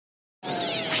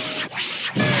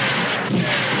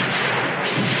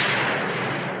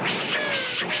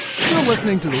You're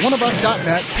listening to the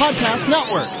oneofus.net podcast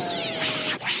network.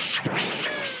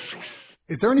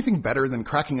 Is there anything better than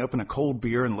cracking open a cold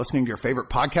beer and listening to your favorite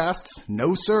podcasts?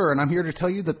 No, sir, and I'm here to tell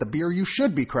you that the beer you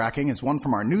should be cracking is one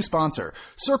from our new sponsor,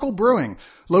 Circle Brewing,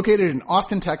 located in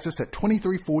Austin, Texas at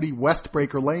 2340 West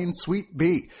Breaker Lane, Suite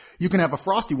B. You can have a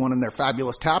frosty one in their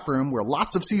fabulous tap room where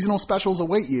lots of seasonal specials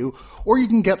await you, or you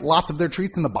can get lots of their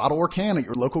treats in the bottle or can at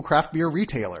your local craft beer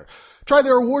retailer. Try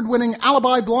their award-winning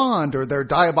Alibi Blonde or their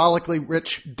diabolically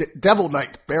rich Devil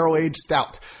Knight Barrel-Aged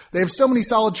Stout. They have so many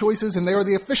solid choices, and they are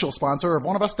the official sponsor of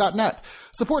oneofus.net.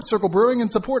 Support Circle Brewing and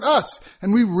support us,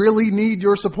 and we really need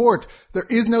your support. There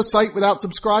is no site without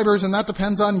subscribers, and that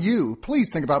depends on you. Please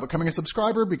think about becoming a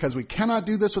subscriber because we cannot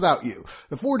do this without you.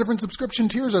 The 4 different subscription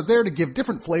tiers are there to give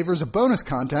different flavors of bonus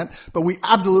content, but we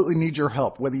absolutely need your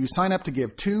help, whether you sign up to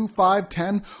give $2, $5,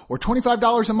 $10, or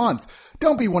 $25 a month.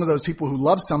 Don't be one of those people who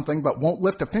loves something but won't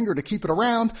lift a finger to keep it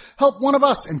around. Help one of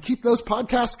us and keep those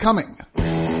podcasts coming.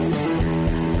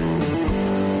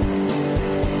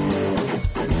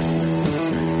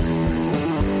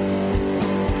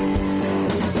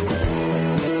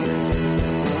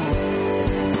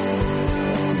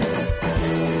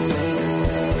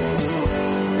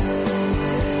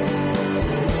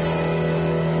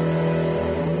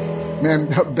 Man,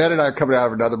 Ben and I are coming out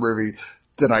of another movie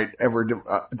tonight ever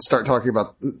start talking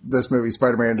about this movie,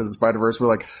 Spider-Man Into the Spider-Verse. We're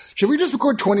like, should we just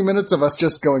record 20 minutes of us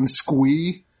just going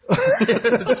squee?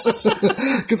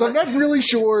 Because I'm not really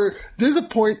sure. There's a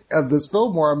point of this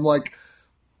film where I'm like,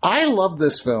 I love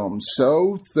this film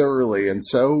so thoroughly and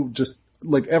so just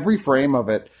like every frame of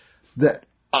it that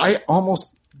I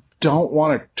almost don't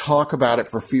want to talk about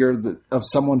it for fear of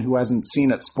someone who hasn't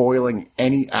seen it spoiling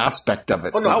any aspect of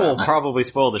it. Well, no, I will probably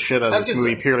spoil the shit out of this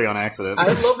movie purely on accident. I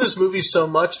love this movie so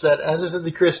much that, as I said to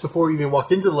Chris before we even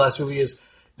walked into the last movie, is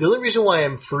the only reason why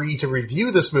I'm free to review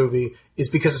this movie is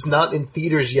because it's not in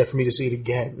theaters yet for me to see it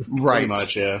again. Right. Pretty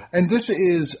much, yeah. And this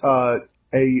is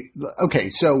okay,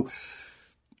 so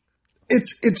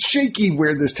it's shaky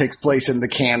where this takes place in the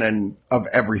canon of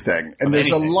everything. And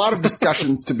there's a lot of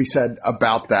discussions to be said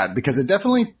about that because it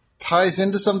definitely ties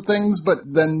into some things, but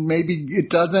then maybe it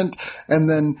doesn't. And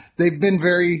then they've been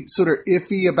very sort of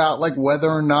iffy about like whether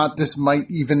or not this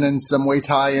might even in some way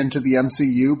tie into the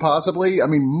MCU possibly. I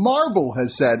mean, Marvel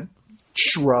has said,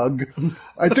 shrug.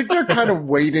 I think they're kind of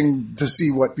waiting to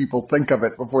see what people think of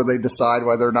it before they decide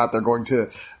whether or not they're going to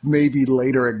maybe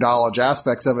later acknowledge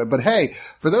aspects of it. But hey,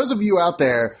 for those of you out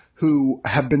there who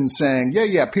have been saying,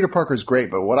 yeah, Peter Parker's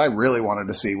great, but what I really wanted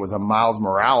to see was a Miles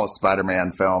Morales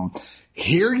Spider-Man film,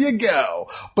 here you go.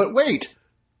 But wait,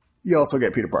 you also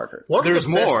get Peter Parker. There's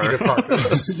more. Peter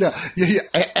Parkers. yeah,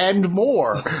 and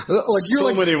more. Like you're so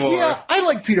like, many more. Yeah, I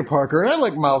like Peter Parker and I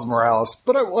like Miles Morales,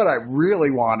 but what I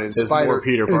really want is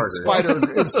Peter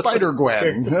Parker. Is Spider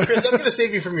Gwen. Chris, I'm going to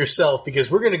save you from yourself because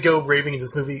we're going to go raving into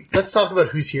this movie. Let's talk about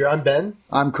who's here. I'm Ben.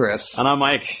 I'm Chris. And I'm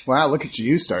Mike. Wow, look at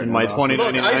you starting. In my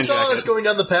 2099 I saw us going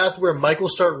down the path where Mike will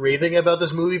start raving about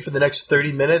this movie for the next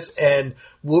 30 minutes, and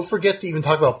we'll forget to even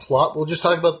talk about plot. We'll just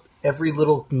talk about every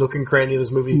little nook and cranny of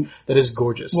this movie that is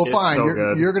gorgeous. Well, fine. So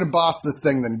you're going to boss this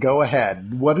thing, then go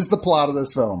ahead. What is the plot of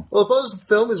this film? Well, the plot of the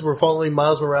film is we're following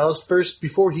Miles Morales first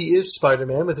before he is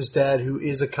Spider-Man with his dad, who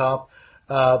is a cop,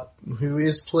 who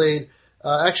is played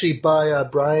actually by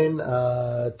Brian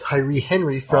Tyree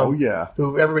Henry from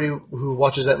who everybody who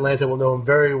watches Atlanta will know him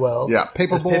very well. Yeah,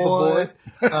 Paperboy.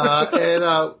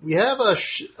 And we have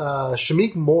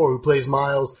Shameik Moore who plays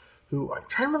Miles. Who I'm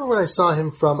trying to remember when I saw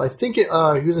him from. I think he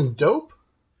was in Dope.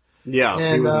 Yeah,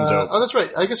 and, he was in Dope. Oh, that's right.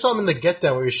 I saw him in The Get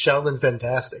Down where he was Sheldon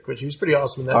Fantastic, which he was pretty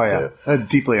awesome in that too. A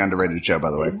deeply underrated show, by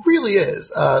the way. It really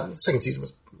is. Second season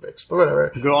was mixed, but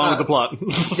whatever. Go on with the plot.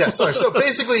 Yeah, sorry. So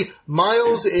basically,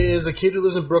 Miles is a kid who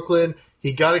lives in Brooklyn.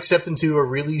 He got accepted into a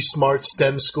really smart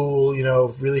STEM school,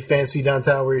 really fancy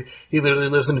downtown where he literally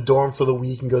lives in a dorm for the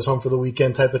week and goes home for the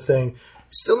weekend type of thing.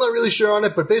 Still not really sure on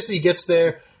it, but basically he gets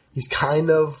there. He's kind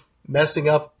of messing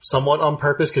up somewhat on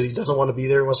purpose because he doesn't want to be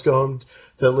there. He wants to go home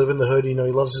to live in the hood. He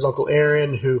loves his Uncle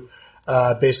Aaron, who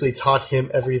basically taught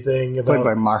him everything about... Played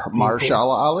by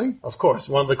Mahershala Ali? Of course,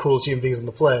 one of the coolest human beings on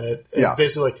the planet. And yeah.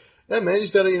 Basically like, yeah, man, you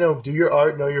just got to, do your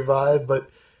art, know your vibe.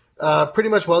 But pretty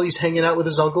much while he's hanging out with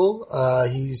his uncle,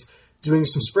 he's doing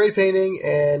some spray painting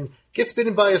and gets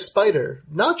bitten by a spider.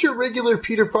 Not your regular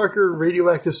Peter Parker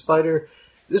radioactive spider.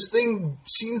 This thing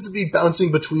seems to be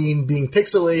bouncing between being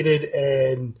pixelated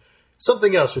and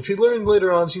something else, which we learned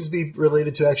later on seems to be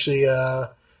related to actually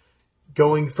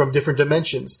going from different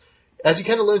dimensions. As he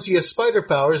kind of learns he has spider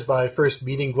powers by first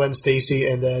meeting Gwen Stacy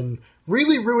and then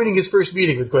really ruining his first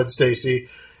meeting with Gwen Stacy,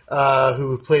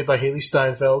 who played by Haley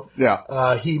Steinfeld.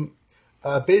 Yeah. He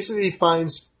basically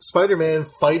finds Spider-Man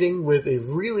fighting with a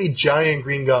really giant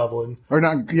Green Goblin.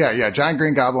 Giant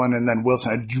Green Goblin, and then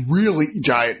Wilson, a really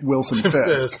giant Wilson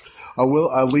Fisk.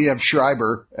 Liev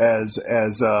Schreiber as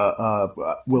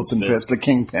Wilson Fisk, the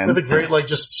Kingpin. With a great,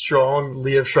 just strong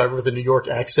Liev Schreiber with a New York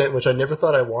accent, which I never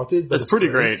thought I wanted. But it's pretty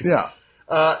great. Yeah.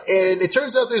 And it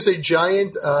turns out there's a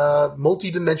giant,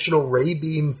 multi-dimensional ray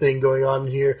beam thing going on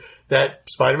here that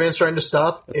Spider-Man's trying to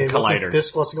stop. It's a collider.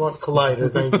 Fisk wants to go on Collider,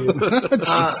 thank you.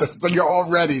 Jesus, so you're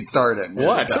already starting.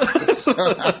 What?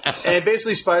 And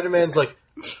basically Spider-Man's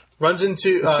runs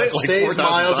into, saves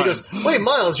Miles. He goes, "Wait,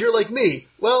 Miles, you're like me."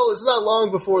 Well, it's not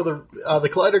long before the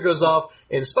Collider goes off,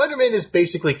 and Spider-Man is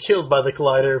basically killed by the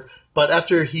Collider, but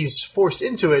after he's forced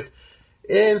into it,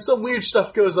 and some weird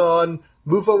stuff goes on.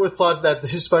 Move forward with plot that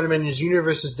his Spider-Man in his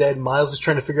universe is dead. Miles is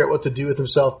trying to figure out what to do with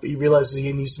himself, but he realizes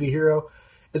he needs to be a hero.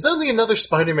 And suddenly another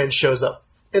Spider-Man shows up.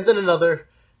 And then another.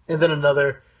 And then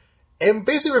another. And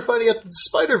basically we're finding out that the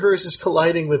Spider-Verse is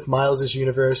colliding with Miles'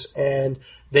 universe, and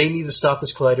they need to stop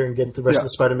this collider and get the rest of the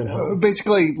Spider-Man home.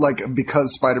 Basically,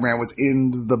 because Spider-Man was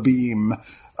in the beam,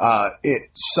 it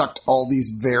sucked all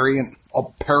these variant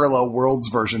parallel worlds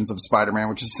versions of Spider-Man,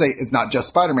 which is to say it's not just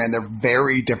Spider-Man, they're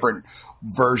very different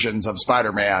versions of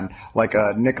Spider-Man, like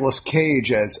Nicolas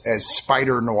Cage as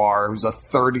Spider Noir, who's a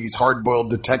 30s hard-boiled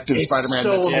detective Spider-Man.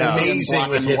 So that's amazing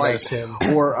with him as him.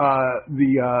 Or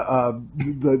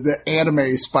the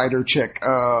anime Spider chick,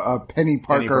 Penny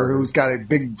Parker, who's got a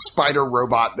big spider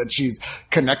robot that she's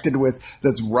connected with,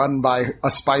 that's run by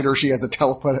a spider she has a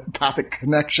telepathic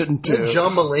connection to. And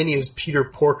John Mulaney is Peter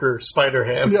Porker,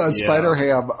 Spider-Ham. Yeah,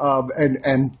 Spider-Ham.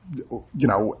 And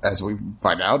as we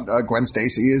find out, Gwen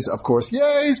Stacy is, of course,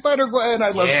 yay, Spider-Gwen. I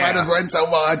love Spider-Gwen so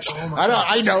much.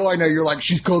 I know. You're like,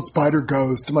 she's called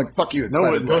Spider-Ghost. I'm like, fuck you, it's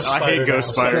Spider-Ghost. I hate Ghost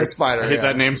Spider. I hate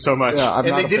that name so much. Yeah, and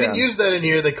they didn't use that in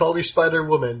here. They called her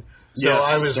Spider-Woman. So yes,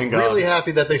 I was really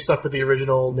happy that they stuck with the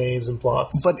original names and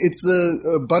plots. But it's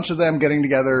a bunch of them getting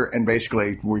together and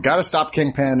basically, we got to stop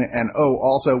Kingpin, and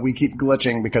also we keep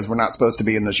glitching because we're not supposed to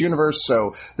be in this universe,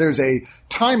 so there's a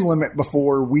time limit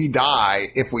before we die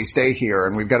if we stay here,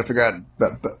 and we've got to figure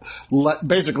out,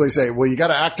 basically say, well, you got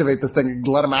to activate the thing,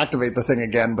 let them activate the thing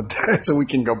again, but so we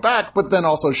can go back, but then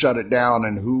also shut it down,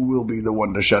 and who will be the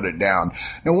one to shut it down?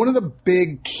 Now, one of the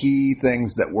big key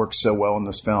things that works so well in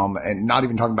this film, and not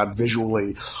even talking about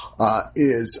visually,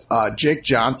 is Jake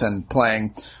Johnson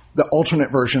playing the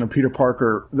alternate version of Peter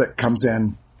Parker that comes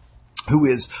in, who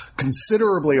is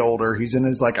considerably older. He's in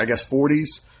his,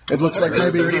 40s. It looks like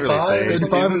maybe 35. He's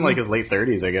in his late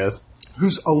 30s, I guess.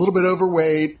 Who's a little bit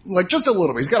overweight, just a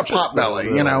little bit. He's got a pot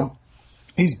belly,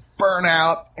 He's burnt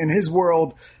out. In his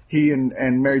world, he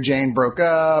and Mary Jane broke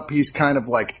up. He's kind of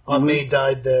like... Aunt May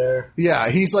died there. Yeah,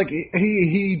 he's like...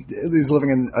 He's living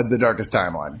in the darkest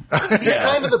timeline. He's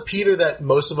kind of the Peter that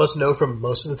most of us know from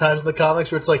most of the times in the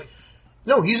comics, where it's like,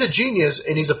 no, he's a genius,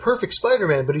 and he's a perfect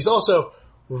Spider-Man, but he's also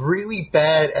really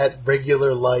bad at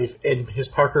regular life, and his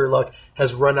Parker luck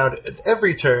has run out at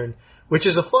every turn, which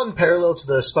is a fun parallel to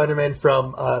the Spider-Man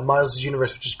from Miles'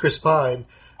 universe, which is Chris Pine,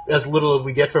 as little as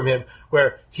we get from him,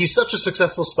 where he's such a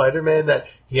successful Spider-Man that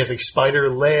he has a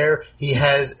spider lair, he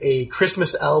has a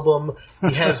Christmas album,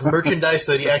 he has merchandise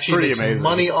that he actually makes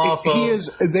money off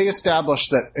of. They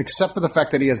established that, except for the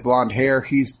fact that he has blonde hair,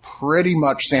 he's pretty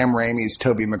much Sam Raimi's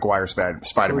Tobey Maguire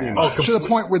Spider-Man. To the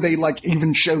point where they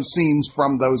even show scenes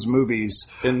from those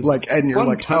movies, and you're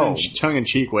like,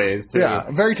 tongue-in-cheek ways, too. Yeah,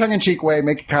 very tongue-in-cheek way,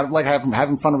 make it kind of like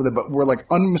having fun with it, but we're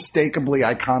unmistakably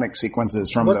iconic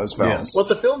sequences from those films. Yes. What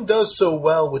the film does so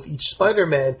well with each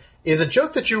Spider-Man is a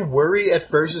joke that you worry at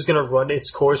first is going to run its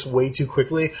course way too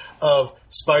quickly, of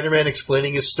Spider-Man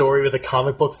explaining his story with a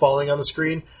comic book falling on the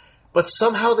screen. But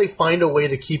somehow they find a way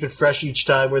to keep it fresh each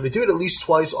time, where they do it at least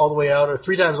twice all the way out, or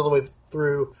 3 times all the way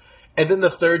through. And then the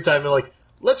third time they're like,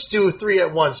 let's do 3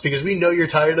 at once, because we know you're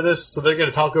tired of this, so they're going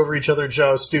to talk over each other and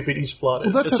show how stupid each plot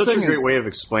is. Well, it's such a great way of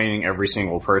explaining every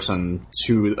single person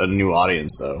to a new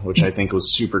audience, though, which I think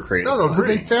was super creative.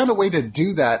 They found a way to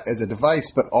do that as a device,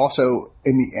 but also,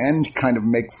 in the end, kind of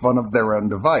make fun of their own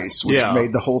device, which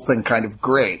made the whole thing kind of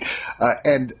great.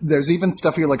 And there's even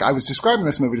stuff here, I was describing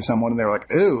this movie to someone, and they were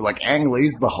like, ooh, Ang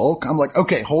Lee's the Hulk? I'm like,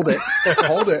 okay, hold it.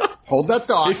 Hold that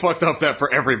thought. They fucked up that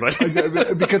for everybody.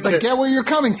 Because I get where you're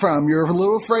coming from. You're a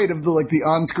little afraid of the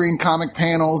on-screen comic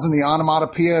panels and the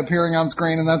onomatopoeia appearing on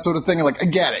screen and that sort of thing. I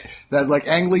get it. That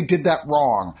Ang Lee did that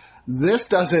wrong. This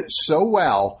does it so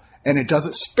well, and it does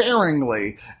it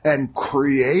sparingly and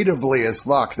creatively as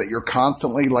fuck that you're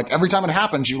constantly every time it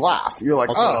happens, you laugh. You're like,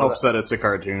 also, it helps that it's a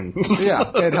cartoon.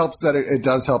 Yeah, it helps that it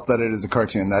does help that it is a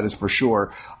cartoon. That is for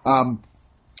sure.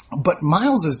 But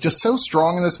Miles is just so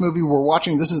strong in this movie. We're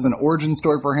watching, this is an origin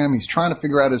story for him. He's trying to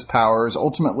figure out his powers.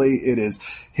 Ultimately, it is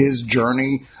his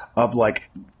journey of like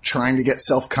trying to get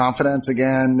self-confidence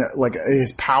again, like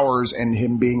his powers and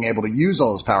him being able to use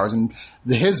all his powers. And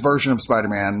his version of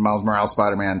Spider-Man, Miles Morales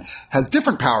Spider-Man, has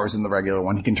different powers than the regular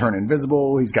one. He can turn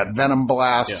invisible. He's got venom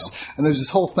blasts. Yeah. And there's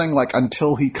this whole thing, like,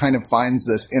 until he kind of finds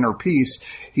this inner peace,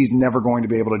 he's never going to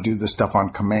be able to do this stuff on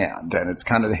command. And it's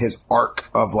kind of his arc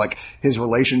of, like, his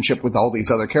relationship with all these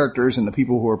other characters and the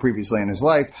people who were previously in his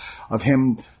life, of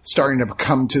him starting to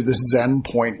come to this zen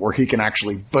point where he can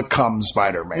actually become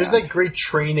Spider-Man. There's that great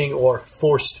training or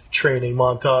forced training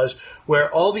montage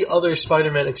where all the other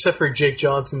Spider-Men, except for Jake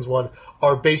Johnson's one,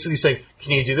 are basically saying,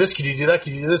 can you do this? Can you do that?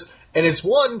 Can you do this? And it's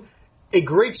a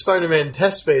great Spider-Man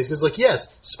test phase. Because, like,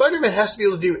 yes, Spider-Man has to be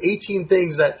able to do 18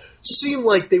 things that seem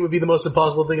like they would be the most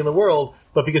impossible thing in the world,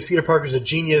 but because Peter Parker's a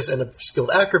genius and a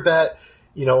skilled acrobat,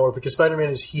 or because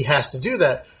Spider-Man he has to do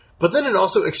that. But then it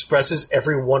also expresses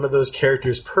every one of those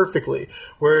characters perfectly,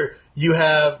 where you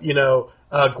have,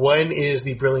 Gwen is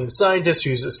the brilliant scientist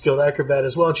who's a skilled acrobat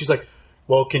as well, and she's like,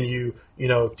 well, can you,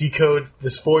 decode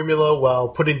this formula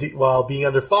while being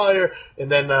under fire? And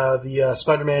then the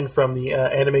Spider-Man from the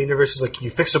anime universe is like, can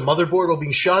you fix a motherboard while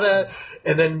being shot at?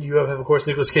 And then you have, of course,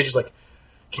 Nicolas Cage is like,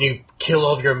 can you kill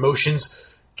all of your emotions?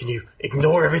 Can you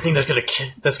ignore everything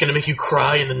that's gonna make you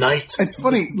cry in the night? It's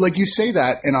funny, like you say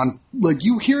that, and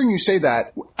hearing you say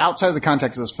that outside of the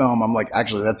context of this film, I'm like,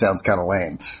 actually, that sounds kind of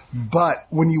lame. But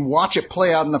when you watch it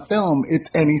play out in the film,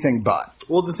 it's anything but.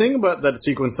 Well, the thing about that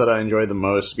sequence that I enjoy the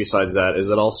most, besides that, is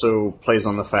it also plays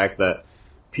on the fact that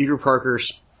Peter Parker,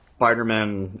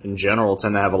 Spider-Man in general,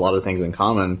 tend to have a lot of things in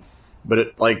common. But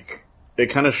it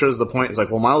kind of shows the point. It's like,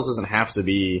 well, Miles doesn't have to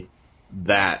be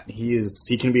that.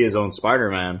 He can be his own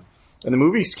Spider-Man. And the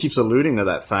movie keeps alluding to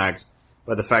that fact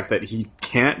by the fact that he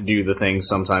can't do the things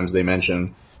sometimes they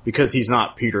mention because he's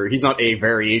not Peter. He's not a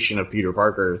variation of Peter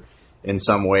Parker in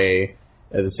some way.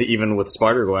 Even with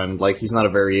Spider-Gwen, like, he's not a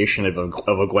variation of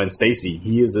a Gwen Stacy.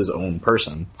 He is his own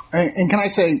person. And can I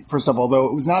say, first of all, though,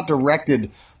 it was not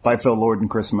directed by Phil Lord and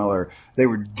Chris Miller. They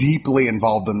were deeply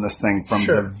involved in this thing from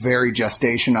the very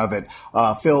gestation of it.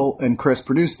 Phil and Chris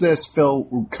produced this.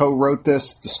 Phil co-wrote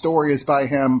this. The story is by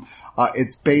him.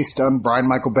 It's based on Brian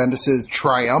Michael Bendis'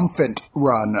 triumphant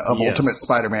run of Ultimate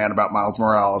Spider-Man about Miles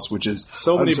Morales, which is...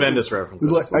 So many Bendis references.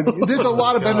 There's a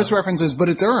lot of Bendis references, but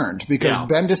it's earned because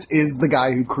Bendis is the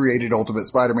guy who created Ultimate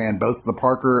Spider-Man, both the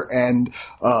Parker and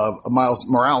Miles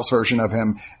Morales version of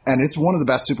him. And it's one of the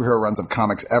best superhero runs of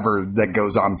comics ever that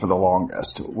goes on for the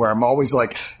longest, where I'm always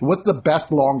like, what's the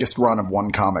best, longest run of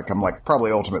one comic? I'm like,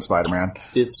 probably Ultimate Spider-Man.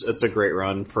 It's a great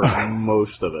run for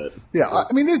most of it. Yeah,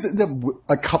 I mean, there's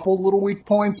a couple little weak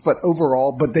points, but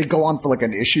overall, they go on for like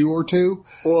an issue or two.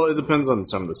 Well, it depends on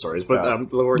some of the stories, but Now,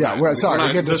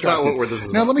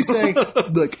 let me say,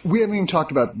 look, we haven't even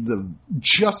talked about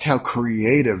just how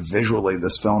creative visually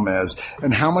this film is,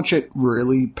 and how much it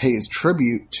really pays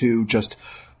tribute to just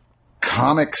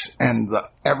comics and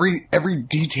every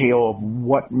detail of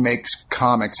what makes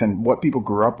comics and what people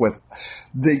grew up with.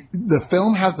 The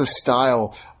film has a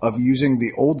style of using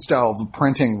the old style of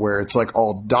printing where it's like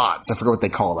all dots. I forget what they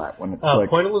call that when it's like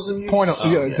pointillism.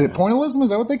 Pointillism, is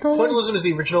that what they call it? Pointillism is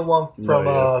the original one from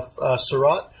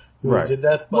Surratt, who did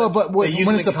that. But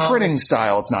when it's a printing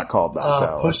style, it's not called that.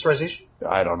 Though. Posterization.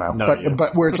 I don't know.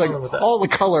 But where it's like all the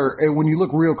color, when you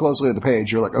look real closely at the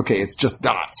page, you're like, okay, it's just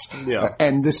dots. Yeah.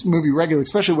 And this movie regularly,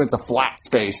 especially when it's a flat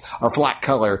space or flat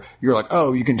color, you're like,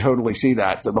 oh, you can totally see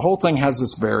that. So the whole thing has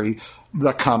this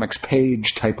the comics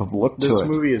page type of look to it. This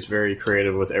movie is very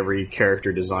creative with every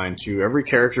character design too. Every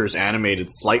character is animated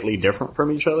slightly different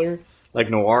from each other.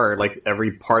 Like Noir, like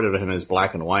every part of him is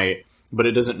black and white, but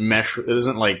it doesn't mesh. It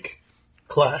doesn't like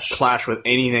clash with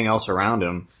anything else around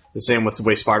him. The same with the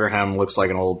way Spider-Ham looks like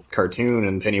an old cartoon,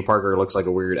 and Penny Parker looks like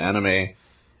a weird anime,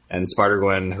 and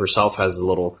Spider-Gwen herself has a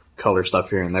little color stuff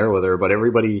here and there with her, but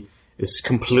everybody is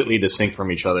completely distinct from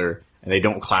each other, and they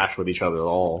don't clash with each other at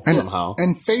all somehow.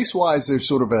 And face-wise, there's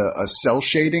sort of a cell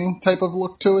shading type of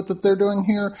look to it that they're doing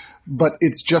here, but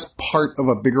it's just part of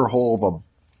a bigger whole of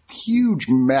a huge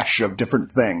mesh of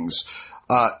different things.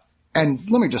 And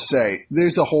let me just say,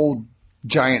 there's a whole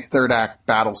giant third-act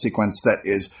battle sequence that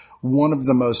is one of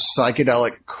the most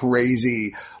psychedelic,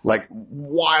 crazy, like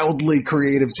wildly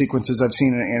creative sequences I've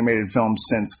seen in an animated film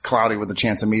since Cloudy with a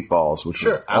Chance of Meatballs, which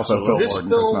was also Phil Lord and Chris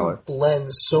Miller. This film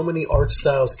blends so many art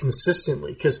styles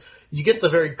consistently because you get the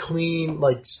very clean,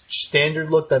 like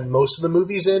standard look that most of the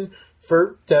movie's in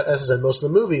as I said, most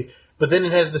of the movie. But then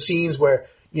it has the scenes where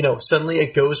suddenly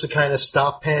it goes to kind of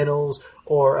stop panels,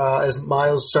 or as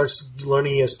Miles starts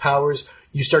learning his powers,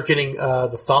 you start getting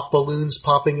the thought balloons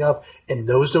popping up, and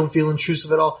those don't feel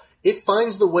intrusive at all. It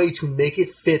finds the way to make it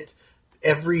fit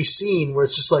every scene where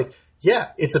it's just like, yeah,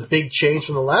 it's a big change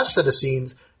from the last set of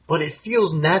scenes, but it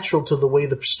feels natural to the way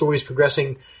the story is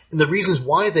progressing. And the reasons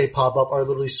why they pop up are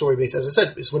literally story-based. As I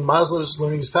said, it's when Miles is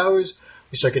learning his powers,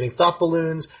 we start getting thought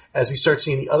balloons. As we start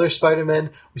seeing the other Spider-Men,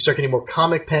 we start getting more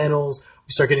comic panels.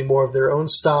 We start getting more of their own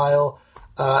style.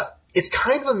 It's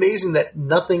kind of amazing that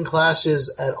nothing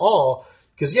clashes at all.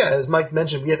 Because, yeah, as Mike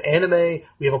mentioned, we have anime,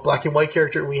 we have a black and white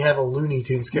character, and we have a Looney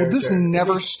Tunes character. Well, this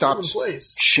never stops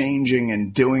changing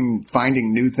and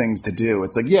finding new things to do.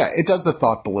 It's like, yeah, it does the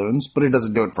thought balloons, but it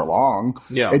doesn't do it for long.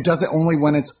 Yeah. It does it only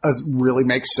when it really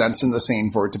makes sense in the scene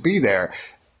for it to be there.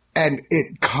 And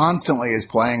it constantly is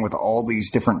playing with all these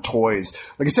different toys.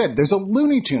 Like I said, there's a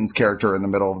Looney Tunes character in the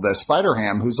middle of this,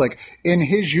 Spider-Ham, who's like, in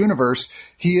his universe,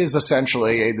 he is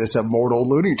essentially this immortal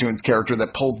Looney Tunes character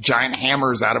that pulls giant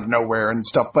hammers out of nowhere and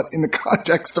stuff. But in the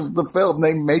context of the film,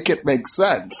 they make it make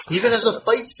sense. Even as a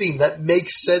fight scene that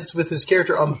makes sense with his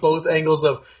character on both angles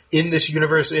of in this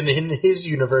universe and in his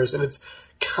universe. And it's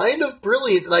kind of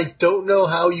brilliant. And I don't know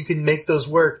how you can make those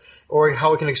work or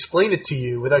how I can explain it to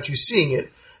you without you seeing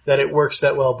it, that it works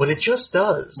that well, but it just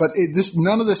does. But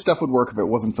none of this stuff would work if it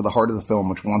wasn't for the heart of the film,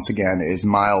 which once again is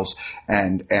Miles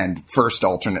and first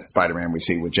alternate Spider-Man we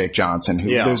see with Jake Johnson.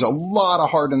 There's a lot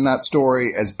of heart in that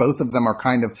story, as both of them are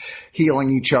kind of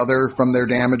healing each other from their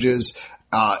damages.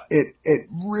 It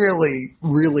really,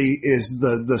 really is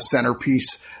the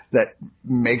centerpiece that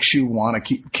makes you want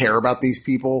to care about these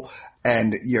people,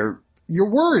 and you're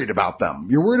worried about them.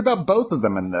 You're worried about both of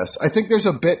them in this. I think there's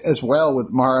a bit as well with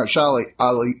Mahershala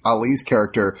Ali's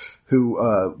character who,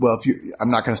 I'm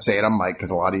not going to say it on mic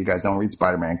because a lot of you guys don't read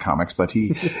Spider-Man comics, but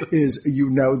he is,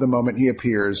 the moment he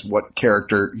appears, what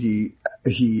character he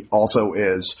also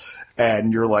is.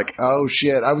 And you're like, oh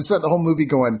shit. I spent the whole movie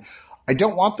going, I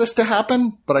don't want this to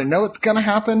happen, but I know it's going to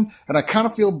happen. And I kind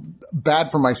of feel bad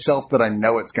for myself that I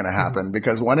know it's going to happen,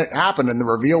 because when it happened and the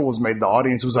reveal was made, the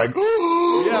audience was like,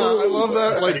 yeah, I love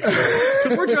that. Like,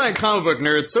 because we're giant comic book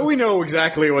nerds, so we know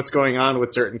exactly what's going on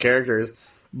with certain characters.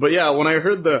 But yeah, when I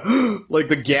heard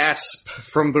the gasp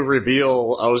from the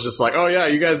reveal, I was just like, oh yeah,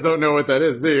 you guys don't know what that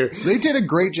is, do you? They did a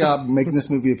great job making this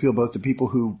movie appeal both to people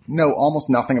who know almost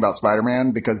nothing about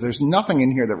Spider-Man, because there's nothing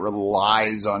in here that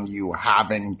relies on you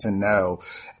having to know,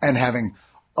 and having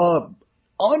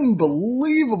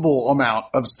unbelievable amount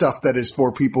of stuff that is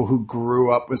for people who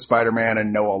grew up with Spider-Man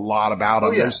and know a lot about him.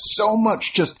 Oh, yeah. There's so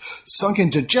much just sunk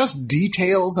into just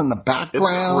details in the background.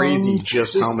 It's crazy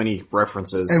just how many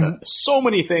references. So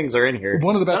many things are in here.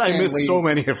 One of the best. I missed so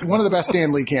many of them. One of the best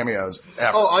Stan Lee cameos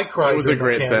ever. Oh, I cried. It was a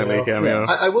great Stan Lee cameo.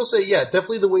 I will say, yeah,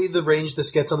 definitely the way the range this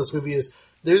gets on this movie is,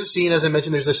 there's a scene, as I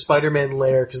mentioned, there's a Spider-Man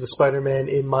lair, because the Spider-Man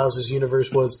in Miles'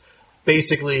 universe was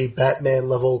basically Batman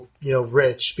level,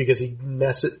 rich, because he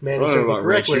managed everything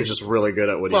correctly. He was just really good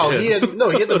at what he did. He had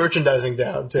the merchandising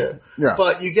down too. Yeah.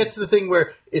 But you get to the thing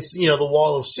where it's, the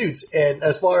wall of suits, and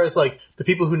as far as like the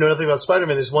people who know nothing about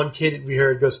Spider-Man, there's one kid we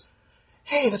heard goes,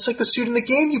 hey, that's like the suit in the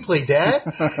game you play, Dad.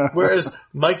 Whereas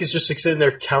Mike is just sitting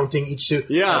there counting each suit.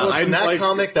 Yeah, that one's from that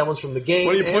comic, that one's from the game.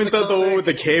 When he points out the one with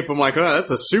the cape, I'm like, oh,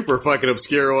 that's a super fucking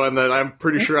obscure one that I'm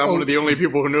pretty sure I'm one of the only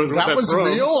people who knows what that's from.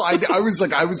 That was real? I was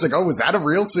like, oh, was that a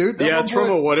real suit? Yeah, it's from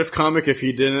a What If comic if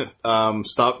he didn't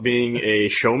stop being a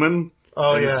showman.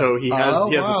 Oh, yeah. So he has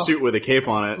a suit with a cape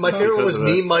on it. My favorite was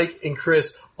me, Mike, and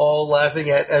Chris all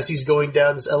laughing at as he's going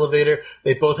down this elevator.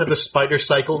 They both have the spider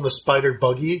cycle and the spider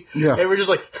buggy. Yeah. And we're just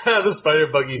like, the spider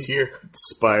buggy's here.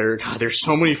 Spider. God, there's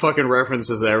so many fucking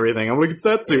references to everything. I'm like, it's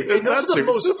that suit. It's that suit.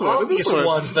 Those are the most obvious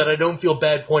ones that I don't feel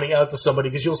bad pointing out to somebody,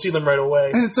 because you'll see them right away.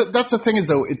 And that's the thing is,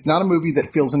 though, it's not a movie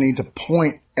that feels a need to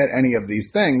point at any of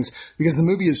these things, because the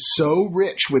movie is so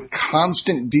rich with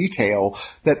constant detail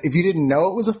that if you didn't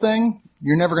know it was a thing,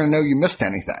 you're never going to know you missed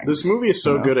anything. This movie is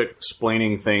so good at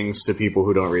explaining things to people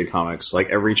who don't read comics,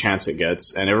 like every chance it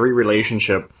gets, and every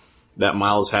relationship that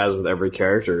Miles has with every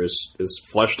character is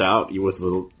fleshed out with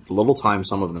the little time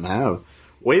some of them have.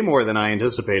 Way more than I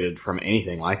anticipated from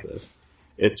anything like this.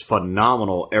 It's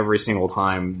phenomenal every single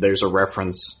time there's a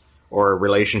reference or a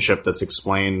relationship that's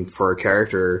explained for a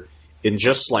character in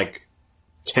just like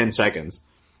 10 seconds.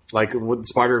 Like with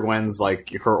Spider-Gwen's,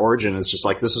 like her origin is just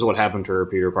like, this is what happened to her,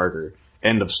 Peter Parker.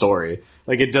 End of story.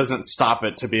 Like, it doesn't stop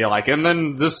it to be like, and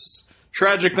then this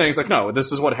tragic thing. It's like, no,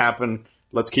 this is what happened.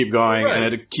 Let's keep going. Right.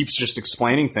 And it keeps just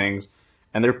explaining things.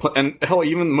 And and hell,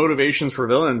 even motivations for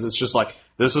villains, it's just like,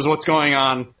 this is what's going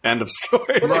on. End of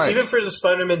story. Well, even for the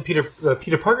Spider-Man,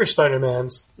 Peter Parker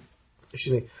Spider-Mans,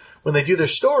 excuse me, when they do their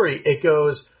story, it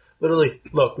goes, literally,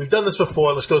 look, we've done this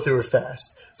before, let's go through it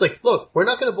fast. It's like, look, we're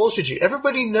not going to bullshit you.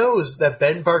 Everybody knows that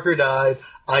Ben Parker died,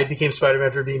 I became Spider-Man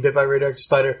after being bit by a radioactive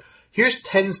spider. Here's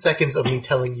 10 seconds of me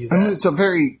telling you that. I mean, it's a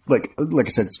very, like I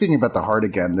said, speaking about the heart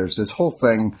again, there's this whole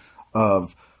thing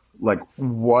of, like,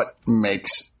 what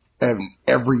makes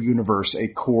every universe a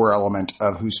core element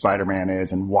of who Spider-Man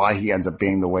is and why he ends up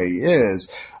being the way he is,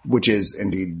 which is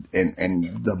indeed, and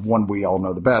the one we all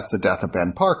know the best, the death of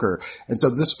Ben Parker. And so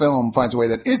this film finds a way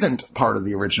that isn't part of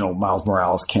the original Miles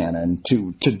Morales canon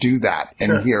to do that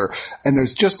in here. And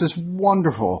there's just this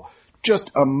wonderful, just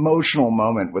emotional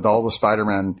moment with all the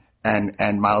Spider-Man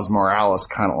and Miles Morales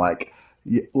kind of like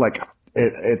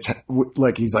it's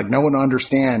like, he's like, no one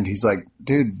understand. He's like,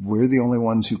 dude, we're the only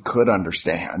ones who could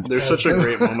understand. There's such a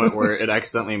great moment where it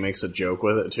accidentally makes a joke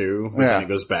with it too. And it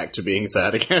goes back to being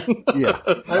sad again.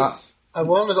 I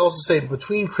want to also say,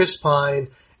 between Chris Pine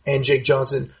and Jake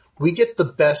Johnson, we get the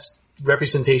best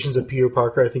representations of Peter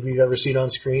Parker I think we've ever seen on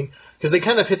screen. Because they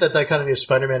kind of hit that dichotomy of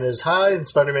Spider-Man at his highs and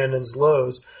Spider-Man at his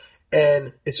lows.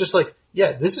 And it's just like,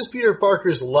 yeah, this is Peter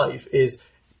Parker's life, is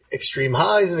extreme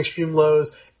highs and extreme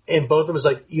lows. And both of them is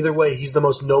like, either way, he's the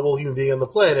most noble human being on the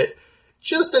planet.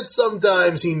 Just that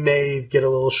sometimes he may get a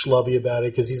little schlubby about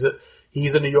it because he's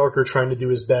a New Yorker trying to do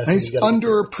his best. And he's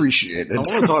underappreciated. I want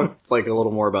to talk like a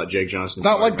little more about Jake Johnson. It's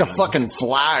not like the fucking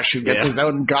Flash who gets his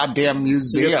own goddamn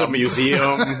museum. He gets a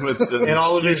museum with and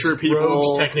all of his people.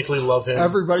 rogues technically love him.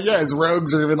 Everybody, his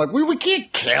rogues are even like, we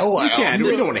can't kill him.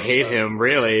 We don't hate him,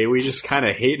 really. We just kind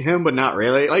of hate him, but not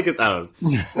really. Like, I don't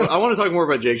know. I want to talk more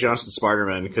about Jake Johnson's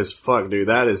Spider-Man because, fuck, dude,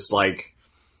 that is like...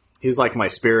 He's like my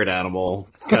spirit animal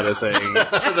kind of thing.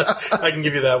 I can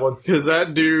give you that one. Because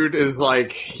that dude is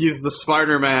like, he's the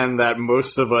Spider-Man that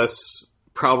most of us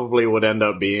probably would end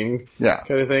up being. Yeah.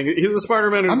 Kind of thing. He's a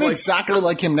Spider-Man who's I'm exactly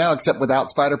like him now, except without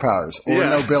spider powers or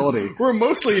nobility.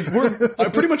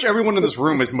 Pretty much everyone in this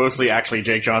room is mostly actually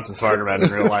Jake Johnson Spider-Man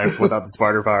in real life without the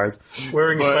spider powers.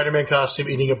 Wearing a Spider-Man costume,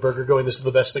 eating a burger, going, this is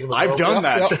the best thing in the world. I've done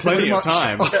that plenty of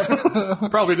times.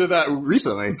 Probably did that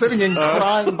recently. Sitting and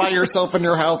crying by yourself in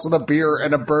your house with a beer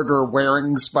and a burger,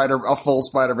 wearing a full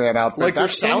Spider-Man outfit. Like, that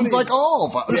sounds like all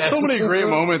of us. There's so many great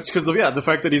moments because of the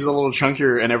fact that he's a little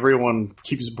chunkier and everyone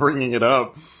keeps bringing it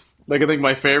up. Like, I think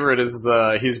my favorite is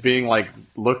he's being, like,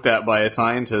 looked at by a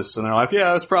scientist, and they're like,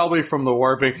 yeah, it's probably from the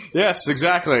warping. Yes,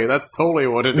 exactly. That's totally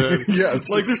what it is. Yes.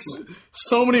 Like, there's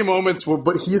so many moments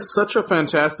but he's such a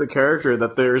fantastic character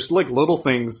that there's, like, little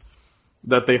things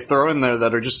that they throw in there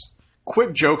that are just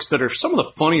quick jokes that are some of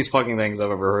the funniest fucking things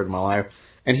I've ever heard in my life.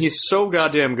 And he's so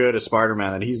goddamn good as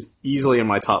Spider-Man that he's easily in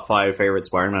my top 5 favorite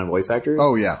Spider-Man voice actors.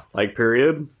 Oh, yeah. Like,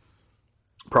 period.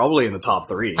 Probably in the top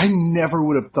 3. I never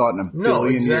would have thought in a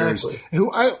billion years.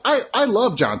 I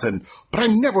love Johnson, but I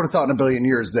never would have thought in a billion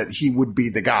years that he would be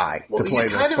the guy to play this part.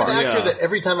 He's kind of an actor that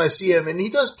every time I see him, and he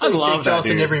does play Jake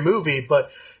Johnson in every movie,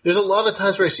 but there's a lot of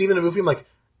times where I see him in a movie, I'm like,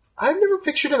 I've never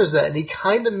pictured him as that, and he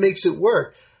kind of makes it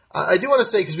work. I do want to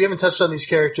say, because we haven't touched on these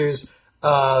characters,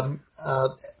 Aunt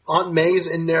May is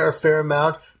in there a fair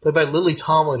amount, played by Lily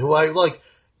Tomlin, who I like.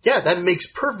 Yeah, that makes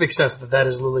perfect sense that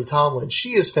is Lily Tomlin. She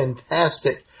is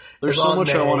fantastic. There's so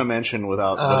much I want to mention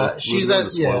without she's that, the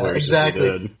spoilers. Yeah,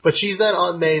 exactly. But she's that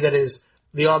Aunt May that is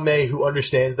the Aunt May who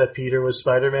understands that Peter was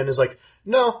Spider-Man, is like,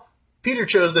 no, Peter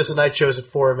chose this and I chose it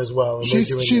for him as well. And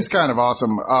she's kind of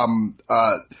awesome.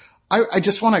 I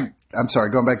just want to, I'm sorry,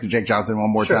 going back to Jake Johnson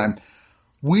one more time.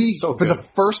 We, for the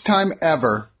first time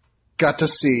ever, got to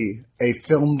see a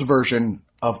filmed version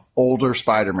of older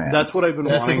Spider-Man. That's what I've been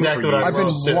wanting. Exactly what I've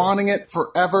been wanting it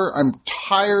forever. I'm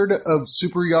tired of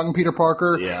super young Peter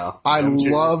Parker. Yeah. I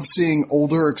love seeing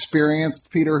older,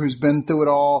 experienced Peter who's been through it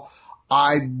all.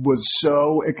 I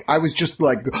was just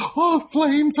like, oh,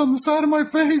 flames on the side of my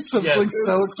face. I was like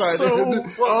so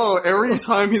excited. Every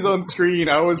time he's on screen,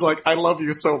 I was like, I love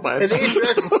you so much. And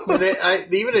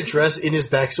they even address in his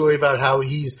backstory about how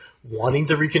he's wanting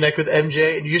to reconnect with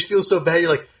MJ, and you just feel so bad.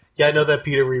 You're like, yeah, I know that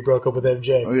Peter where he broke up with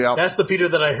MJ. Oh, yeah. That's the Peter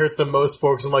that I hurt the most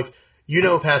for, because I'm like, you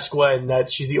know past Gwen,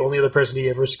 that she's the only other person he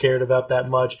ever cared about that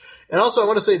much. And also, I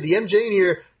want to say, the MJ in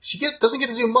here, doesn't get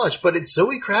to do much, but it's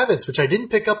Zoe Kravitz, which I didn't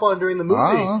pick up on during the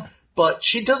movie. But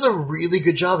she does a really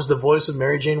good job as the voice of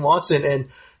Mary Jane Watson. And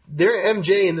their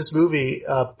MJ in this movie,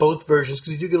 both versions,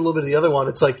 because you do get a little bit of the other one,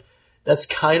 it's like, that's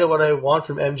kind of what I want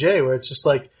from MJ, where it's just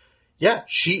like, yeah,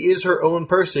 she is her own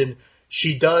person.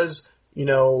 She does...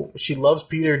 she loves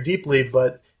Peter deeply,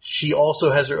 but she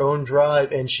also has her own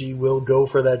drive, and she will go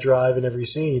for that drive in every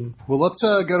scene. Well, let's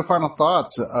go to final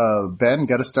thoughts. Ben,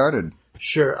 get us started.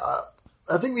 Sure.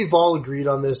 I think we've all agreed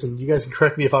on this, and you guys can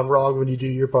correct me if I'm wrong when you do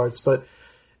your parts, but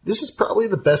this is probably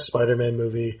the best Spider-Man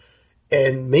movie.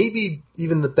 and maybe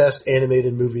even the best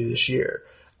animated movie this year.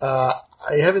 I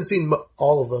haven't seen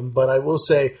all of them, but I will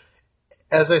say,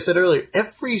 as I said earlier,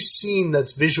 every scene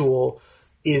that's visual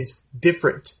is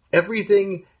different.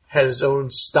 Everything has its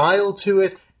own style to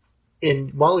it,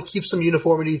 and while it keeps some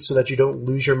uniformity so that you don't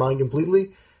lose your mind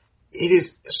completely, it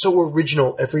is so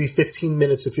original. Every 15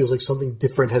 minutes, it feels like something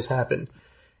different has happened.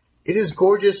 It is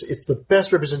gorgeous. It's the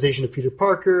best representation of Peter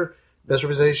Parker, best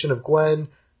representation of Gwen.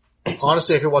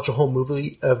 Honestly, I could watch a whole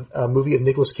movie of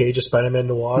Nicolas Cage as Spider-Man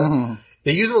Noir. Mm-hmm.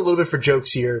 They use him a little bit for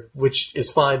jokes here, which is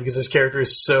fine because this character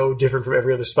is so different from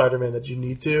every other Spider-Man that you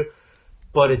need to.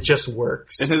 But it just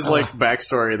works. And his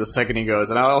backstory, the second he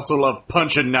goes, and I also love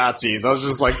punching Nazis. I was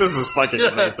just like, this is fucking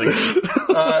amazing.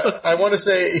 I want to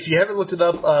say, if you haven't looked it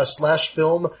up, Slash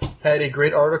Film had a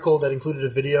great article that included a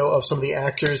video of some of the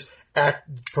actors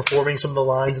performing some of the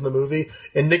lines in the movie.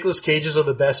 And Nicolas Cage's are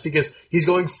the best because he's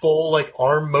going full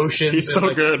arm motions. He's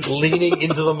so good. Leaning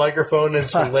into the microphone, and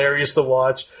it's hilarious to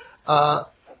watch. I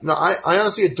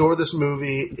honestly adore this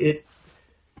movie.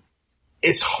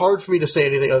 It's hard for me to say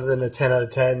anything other than a 10 out of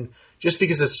 10, just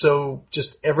because it's so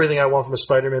just everything I want from a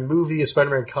Spider-Man movie, a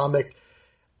Spider-Man comic.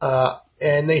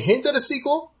 And they hint at a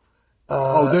sequel.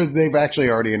 They've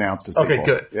actually already announced a sequel. Okay,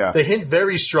 good. Yeah. They hint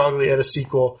very strongly at a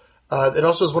sequel. It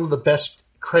also is one of the best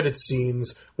credit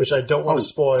scenes, which I don't want to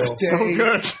spoil. So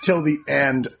good. Till the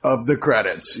end of the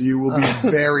credits. You will be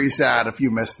very sad if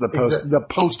you miss the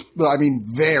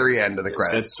very end of the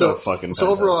credits. It's so fucking fantastic.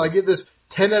 So overall, I give this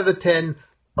 10 out of 10.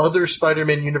 Other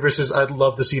Spider-Man universes I'd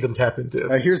love to see them tap into.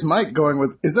 Here's Mike going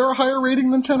with, is there a higher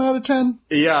rating than 10 out of 10?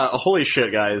 Yeah, holy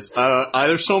shit, guys.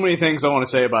 There's so many things I want to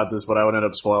say about this, but I would end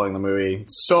up spoiling the movie.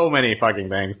 So many fucking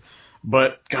things.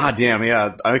 But, goddamn,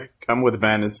 yeah, I'm with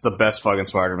Ben. It's the best fucking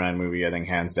Spider-Man movie, I think,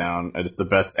 hands down. It's the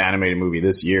best animated movie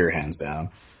this year, hands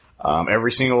down.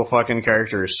 Every single fucking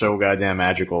character is so goddamn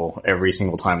magical every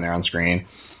single time they're on screen.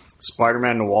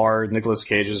 Spider-Man Noir, Nicolas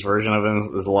Cage's version of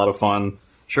him is a lot of fun.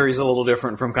 Sure, he's a little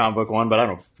different from comic book one, but I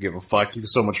don't give a fuck. He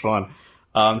was so much fun.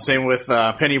 Same with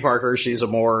Penny Parker. She's a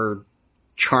more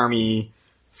charmy,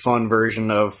 fun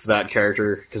version of that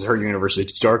character because her universe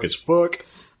is dark as fuck.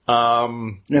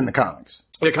 In the comics.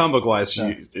 Yeah, comic book-wise,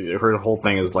 her whole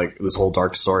thing is this whole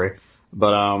dark story.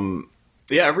 But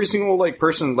yeah, every single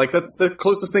person, that's the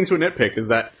closest thing to a nitpick is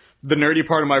that the nerdy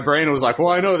part of my brain was like, well,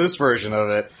 I know this version of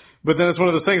it. But then it's one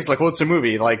of those things well, it's a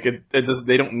movie.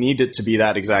 They don't need it to be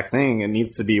that exact thing. It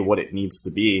needs to be what it needs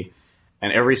to be.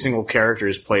 And every single character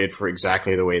is played for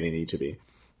exactly the way they need to be.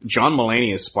 John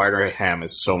Mulaney as Spider-Ham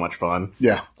is so much fun.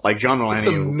 Yeah. John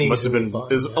Mulaney must have been, fun,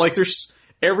 there's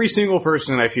every single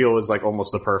person I feel is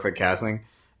almost the perfect casting.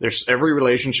 There's every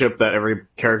relationship that every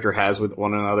character has with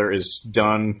one another is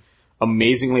done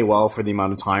amazingly well for the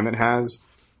amount of time it has.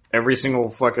 Every single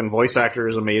fucking voice actor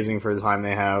is amazing for the time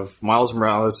they have. Miles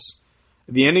Morales,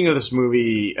 the ending of this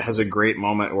movie has a great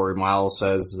moment where Miles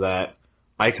says that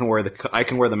I can wear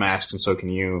the mask and so can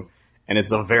you, and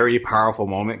it's a very powerful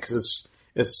moment because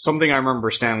it's something I remember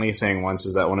Stan Lee saying once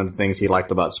is that one of the things he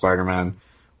liked about Spider-Man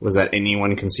was that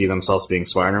anyone can see themselves being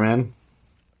Spider-Man,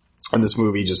 and this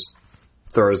movie just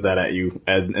throws that at you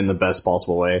in the best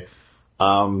possible way.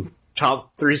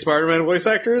 Top 3 Spider-Man voice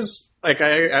actors, I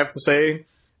have to say.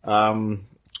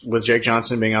 With Jake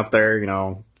Johnson being up there,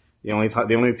 the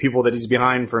only people that he's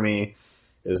behind for me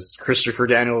is Christopher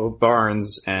Daniel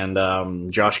Barnes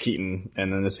and Josh Keaton,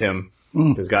 and then it's him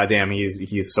because goddamn,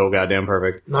 he's so goddamn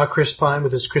perfect. Not Chris Pine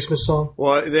with his Christmas song.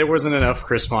 Well, there wasn't enough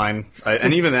Chris Pine,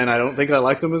 and even then, I don't think I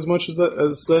liked him as much as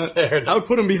that. I would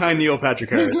put him behind Neil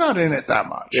Patrick Harris. He's not in it that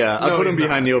much. Yeah, I'd put him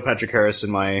behind Neil Patrick Harris in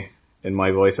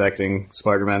my voice acting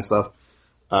Spider-Man stuff,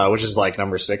 which is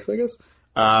number 6, I guess.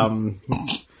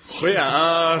 But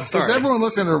yeah, sorry. Because everyone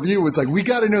listening to the review was like, we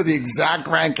got to know the exact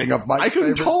ranking of Mike's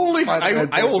favorite Spider-Man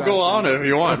I will go on if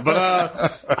you want,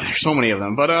 but there's so many of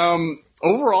them. But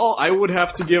overall, I would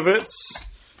have to give it,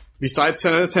 besides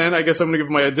 10 out of 10, I guess I'm going to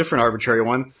give a different arbitrary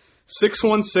one,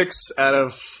 616 out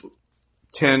of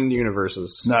 10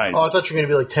 universes. Nice. Oh, I thought you were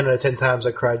going to be 10 out of 10 times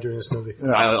I cried during this movie.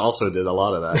 Yeah. I also did a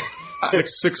lot of that.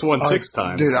 616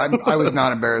 times. Dude, I was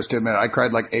not embarrassed to admit I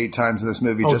cried 8 times in this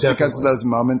movie just because of those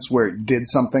moments where it did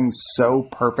something so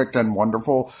perfect and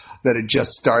wonderful that it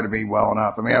just started me welling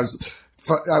up. I mean,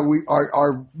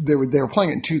 they were playing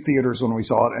it in 2 theaters when we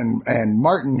saw it, and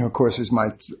Martin, of course, is my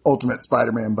ultimate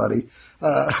Spider-Man buddy.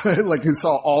 like who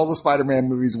saw all the Spider-Man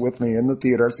movies with me in the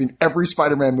theater. I've seen every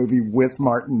Spider-Man movie with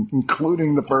Martin,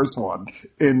 including the first one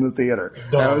in the theater.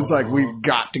 I was like, we've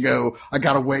got to go. I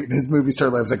got to wait. And his movie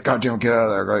started. I was like, God damn, get out of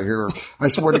there. Right here. I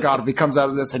swear to God, if he comes out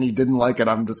of this and he didn't like it,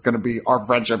 I'm just going to be, our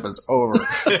friendship is over.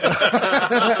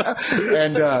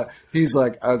 And he's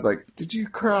like, I was like, did you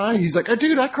cry? He's like, oh,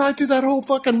 dude, I cried through that whole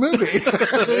fucking movie.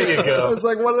 There you go. I was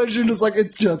like, what are you just like,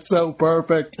 it's just so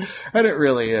perfect. And it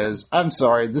really is. I'm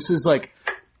sorry. This is like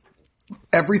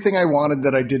everything I wanted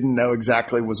that I didn't know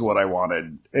exactly was what I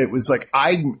wanted. It was like,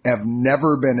 I have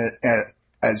never been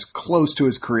as close to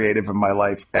as creative in my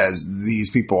life as these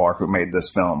people are who made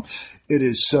this film. It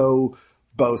is so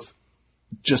both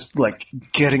just like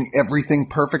getting everything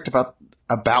perfect about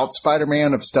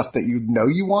Spider-Man, of stuff that you know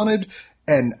you wanted,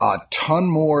 and a ton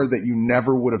more that you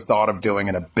never would have thought of doing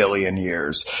in a billion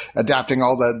years. Adapting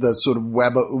all the sort of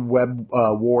web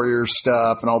warrior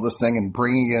stuff and all this thing and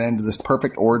bringing it into this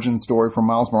perfect origin story from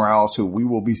Miles Morales, who we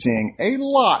will be seeing a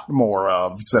lot more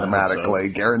of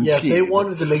cinematically, guaranteed. Yeah, they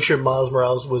wanted to make sure Miles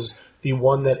Morales was the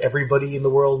one that everybody in the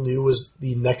world knew was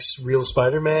the next real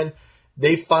Spider-Man.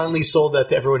 They finally sold that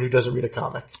to everyone who doesn't read a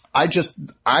comic.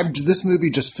 This movie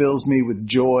just fills me with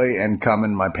joy and cum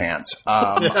in my pants.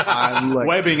 I'm like,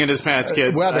 webbing in his pants,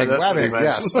 kids. Webbing,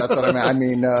 yes, that's what I mean. I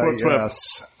mean,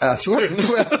 yes. That's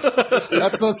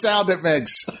the sound it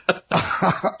makes.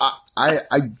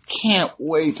 I can't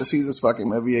wait to see this fucking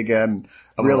movie again.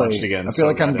 Really, again, I feel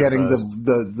like I'm getting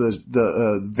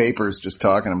the vapors just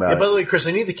talking about it. By the way, Chris,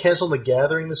 I need to cancel The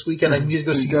Gathering this weekend. I need to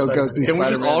go see Spider-Man. Can Spider-Man we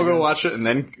just all go watch it and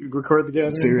then record The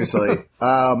Gathering? Seriously.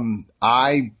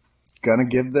 I gonna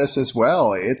give this as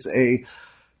well. It's a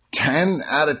 10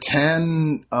 out of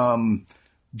 10.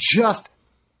 Just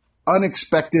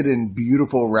unexpected and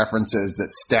beautiful references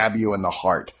that stab you in the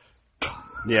heart.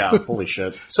 Yeah, holy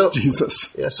shit. So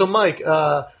Jesus. Yeah. So Mike,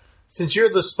 since you're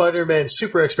the Spider-Man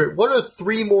super expert, what are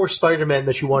 3 more Spider-Man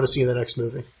that you want to see in the next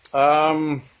movie?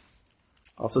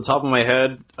 Off the top of my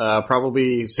head,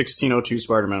 probably 1602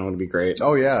 Spider-Man would be great.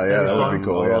 Oh, yeah, that would be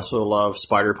cool. I would also love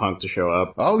Spider-Punk to show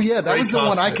up. Oh, yeah, that was the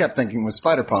one I kept thinking was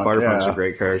Spider-Punk. Spider-Punk's a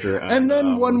great character. And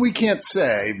then one we can't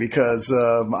say because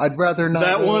I'd rather not.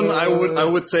 That one I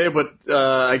would say, but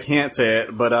I can't say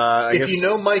it. But I guess if you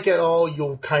know Mike at all,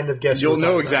 you'll kind of guess. You'll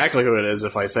know exactly who it is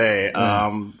if I say.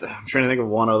 I'm trying to think of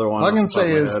one other one. All I can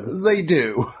say is they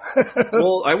do.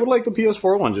 Well, I would like the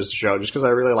PS4 one just to show, just because I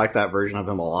really like that version of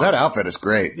him a lot. That outfit is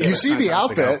great. Yeah, you see the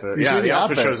outfit. You see the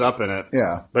outfit shows up in it.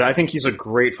 Yeah. But I think he's a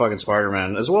great fucking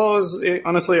Spider-Man, as well as,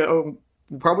 honestly,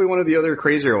 probably one of the other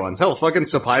crazier ones. Hell, fucking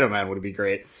Spider-Man would be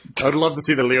great. I would love to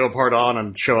see the Leopard on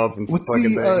and show up and what's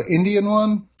fucking the Indian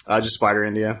one? Just Spider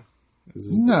India.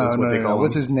 No.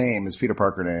 What's his name? His Peter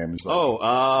Parker name?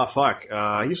 Fuck.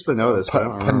 I used to know this.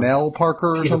 Panel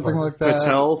Parker or something like that?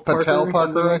 Patel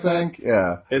Parker, I think.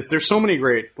 Yeah. There's so many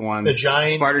great ones. The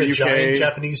giant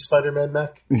Japanese Spider-Man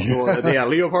mech. Yeah,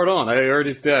 Leo Pardon. I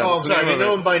already said. Oh, I'm sorry. I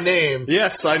know him by name.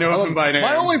 Yes, I know him by name.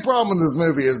 My only problem with this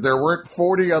movie is there weren't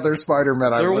 40 other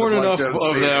Spider-Men. There weren't enough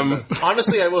of them.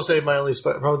 Honestly, I will say my only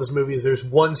problem with this movie is there's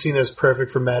one scene that's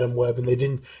perfect for Madam Web, and they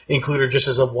didn't include her just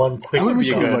as a one quick.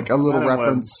 Like a little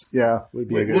reference. Yeah, we'll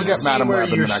get Madam Web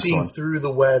in the next one. You're seeing through the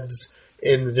webs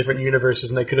in the different universes,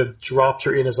 and they could have dropped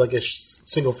her in as like a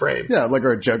single frame. Yeah, like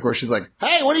her a joke where she's like,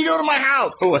 "Hey, what are you doing in my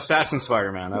house?" Oh, Assassin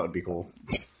Spider-Man, that would be cool.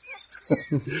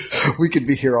 We could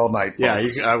be here all night.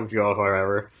 Folks. Yeah, I would go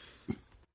forever.